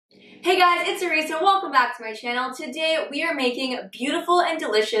Hey guys, it's Areesa. Welcome back to my channel. Today we are making beautiful and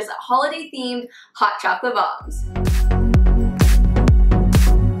delicious holiday themed hot chocolate bombs.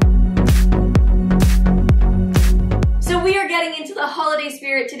 So we are getting into the holiday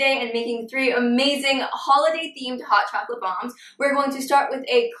spirit today and making 3 amazing holiday themed hot chocolate bombs. We're going to start with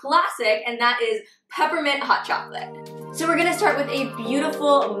a classic, and that is peppermint hot chocolate. So we're gonna start with a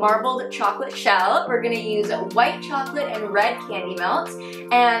beautiful marbled chocolate shell. We're gonna use white chocolate and red candy melts,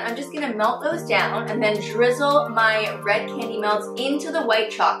 and I'm just gonna melt those down and then drizzle my red candy melts into the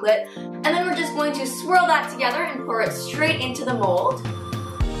white chocolate, and then we're just going to swirl that together and pour it straight into the mold.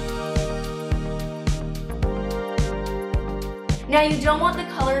 Now you don't want the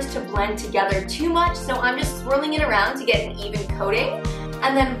colors to blend together too much, so I'm just swirling it around to get an even coating,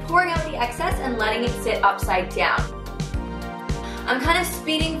 and then pouring out the excess and letting it sit upside down. I'm kind of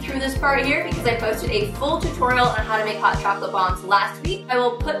speeding through this part here because I posted a full tutorial on how to make hot chocolate bombs last week. I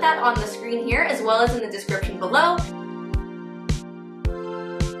will put that on the screen here as well as in the description below.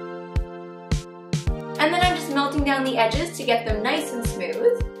 And then I'm just melting down the edges to get them nice and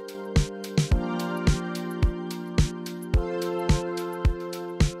smooth.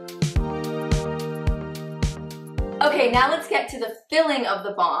 Okay, now let's get to the filling of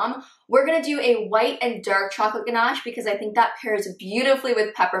the bomb. We're gonna do a white and dark chocolate ganache because I think that pairs beautifully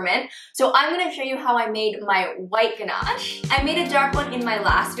with peppermint. So I'm gonna show you how I made my white ganache. I made a dark one in my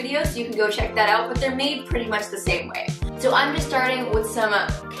last video, so you can go check that out, but they're made pretty much the same way. So I'm just starting with some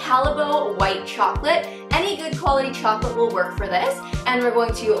Calabo white chocolate. Any good quality chocolate will work for this. And we're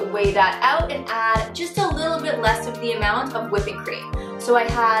going to weigh that out and add just a little bit less of the amount of whipping cream. So I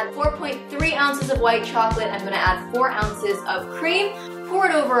had 4.3 ounces of white chocolate. I'm gonna add 4 ounces of cream, pour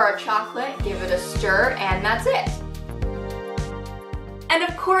it over our chocolate, give it a stir, and that's it. And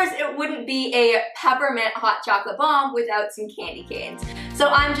of course, it wouldn't be a peppermint hot chocolate bomb without some candy canes. So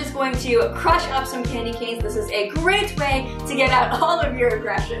I'm just going to crush up some candy canes. This is a great way to get out all of your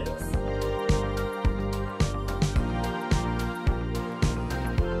aggressions.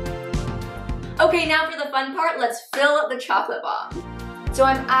 Okay, now for the fun part, let's fill the chocolate bomb. So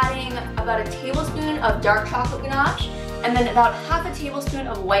I'm adding about a tablespoon of dark chocolate ganache, and then about half a tablespoon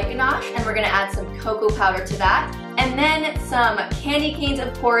of white ganache, and we're gonna add some cocoa powder to that, and then some candy canes,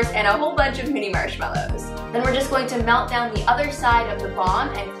 of course, and a whole bunch of mini marshmallows. Then we're just going to melt down the other side of the bomb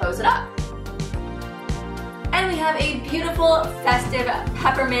and close it up. And we have a beautiful, festive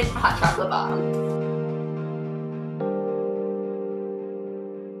peppermint hot chocolate bomb.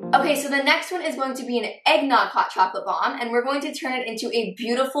 Okay, so the next one is going to be an eggnog hot chocolate bomb, and we're going to turn it into a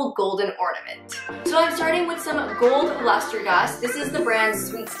beautiful golden ornament. So I'm starting with some gold luster dust. This is the brand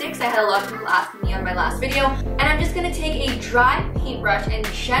Sweet Sticks. I had a lot of people asking me on my last video. And I'm just gonna take a dry paintbrush and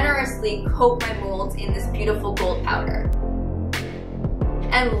generously coat my molds in this beautiful gold powder.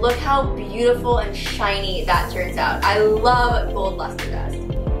 And look how beautiful and shiny that turns out. I love gold luster dust.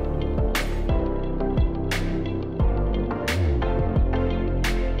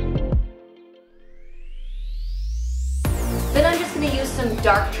 Then I'm just going to use some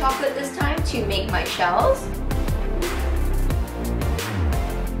dark chocolate this time to make my shells.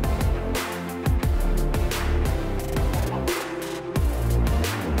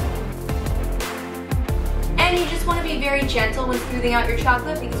 And you just want to be very gentle when smoothing out your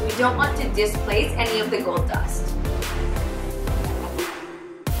chocolate because we don't want to displace any of the gold dust.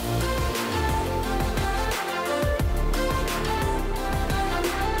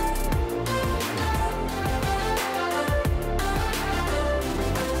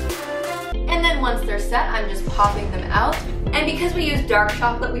 And then once they're set, I'm just popping them out. And because we use dark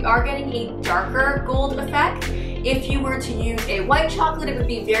chocolate, we are getting a darker gold effect. If you were to use a white chocolate, it would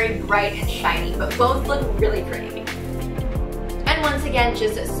be very bright and shiny, but both look really pretty. And once again,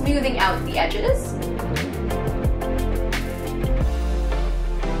 just smoothing out the edges.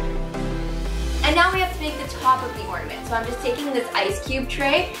 And now we have to make the top of the ornament. So I'm just taking this ice cube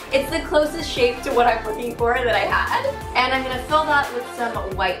tray. It's the closest shape to what I'm looking for that I had. And I'm gonna fill that with some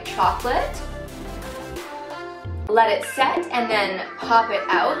white chocolate. Let it set and then pop it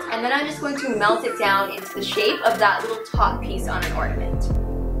out. And then I'm just going to melt it down into the shape of that little top piece on an ornament.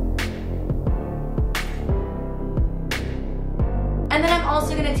 And then I'm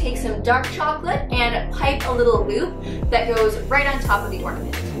also gonna take some dark chocolate and pipe a little loop that goes right on top of the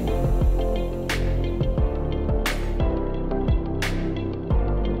ornament.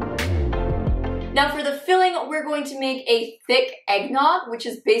 Now for the filling, we're going to make a thick eggnog, which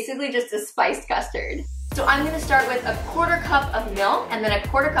is basically just a spiced custard. So I'm gonna start with a 1/4 cup of milk and then a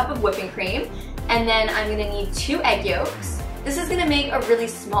 1/4 cup of whipping cream. And then I'm gonna need 2 egg yolks. This is gonna make a really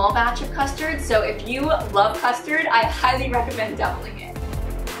small batch of custard, so if you love custard, I highly recommend doubling it.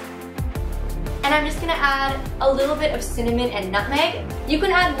 And I'm just gonna add a little bit of cinnamon and nutmeg. You can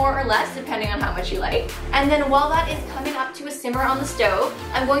add more or less depending on how much you like. And then while that is coming up to a simmer on the stove,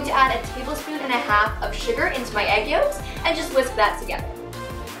 I'm going to add 1.5 tablespoons of sugar into my egg yolks and just whisk that together.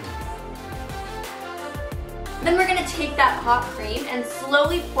 Then we're gonna take that hot cream and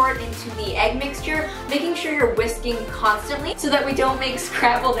slowly pour it into the egg mixture, making sure you're whisking constantly so that we don't make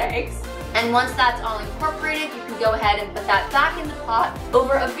scrambled eggs. And once that's all incorporated, you can go ahead and put that back in the pot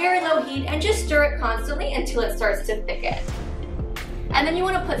over a very low heat and just stir it constantly until it starts to thicken. And then you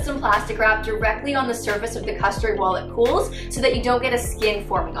want to put some plastic wrap directly on the surface of the custard while it cools so that you don't get a skin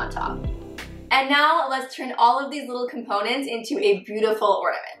forming on top. And now let's turn all of these little components into a beautiful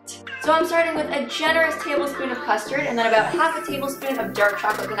ornament. So I'm starting with a generous tablespoon of custard and then about 1/2 tablespoon of dark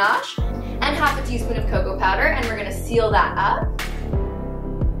chocolate ganache and 1/2 teaspoon of cocoa powder, and we're gonna seal that up.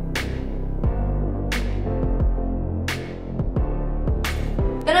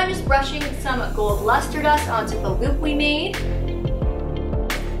 Then I'm just brushing some gold luster dust onto the loop we made.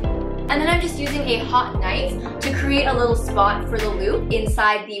 And then I'm just using a hot knife to create a little spot for the loop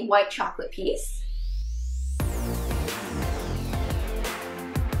inside the white chocolate piece.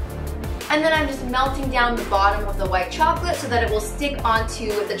 And then I'm just melting down the bottom of the white chocolate so that it will stick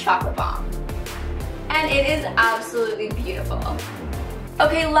onto the chocolate bomb. And it is absolutely beautiful.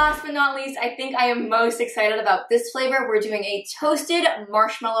 Okay, last but not least, I think I am most excited about this flavor. We're doing a toasted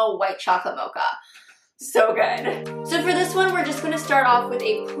marshmallow white chocolate mocha. So good. So for this one, we're just gonna start off with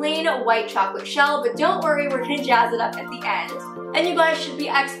a plain white chocolate shell, but don't worry, we're gonna jazz it up at the end. And you guys should be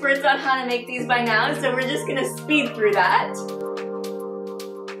experts on how to make these by now, so we're just gonna speed through that.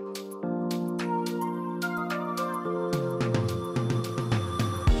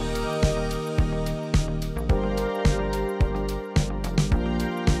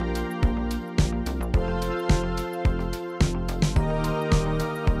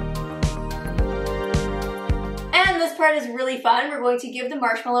 This part is really fun. We're going to give the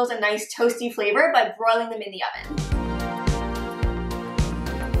marshmallows a nice toasty flavor by broiling them in the oven.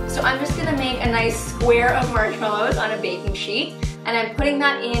 So I'm just gonna make a nice square of marshmallows on a baking sheet, and I'm putting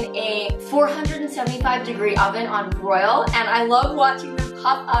that in a 475-degree oven on broil, and I love watching them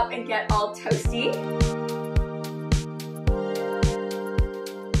puff up and get all toasty.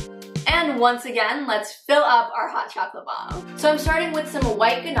 And once again, let's fill up our hot chocolate bomb. So I'm starting with some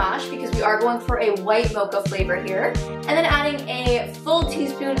white ganache because we are going for a white mocha flavor here. And then adding a full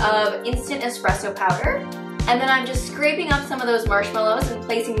teaspoon of instant espresso powder. And then I'm just scraping up some of those marshmallows and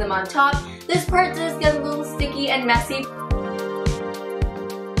placing them on top. This part does get a little sticky and messy.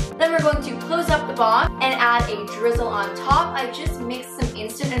 Then we're going to close up the bomb and add a drizzle on top. I just mixed some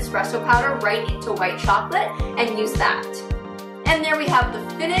instant espresso powder right into white chocolate and used that. And there we have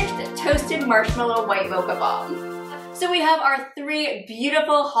the finished toasted marshmallow white mocha bomb. So we have our 3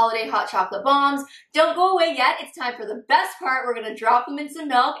 beautiful holiday hot chocolate bombs. Don't go away yet, it's time for the best part. We're gonna drop them in some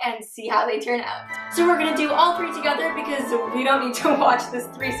milk and see how they turn out. So we're gonna do all 3 together because we don't need to watch this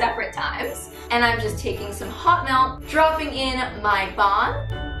 3 separate times. And I'm just taking some hot milk, dropping in my bomb.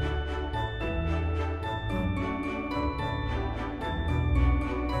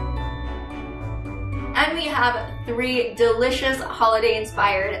 And we have 3 delicious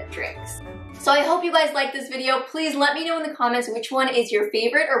holiday-inspired drinks. So I hope you guys liked this video. Please let me know in the comments which one is your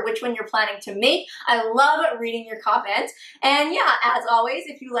favorite or which one you're planning to make. I love reading your comments. And yeah, as always,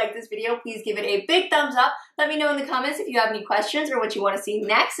 if you like this video, please give it a big thumbs up. Let me know in the comments if you have any questions or what you want to see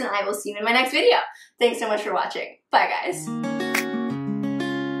next, and I will see you in my next video. Thanks so much for watching. Bye, guys.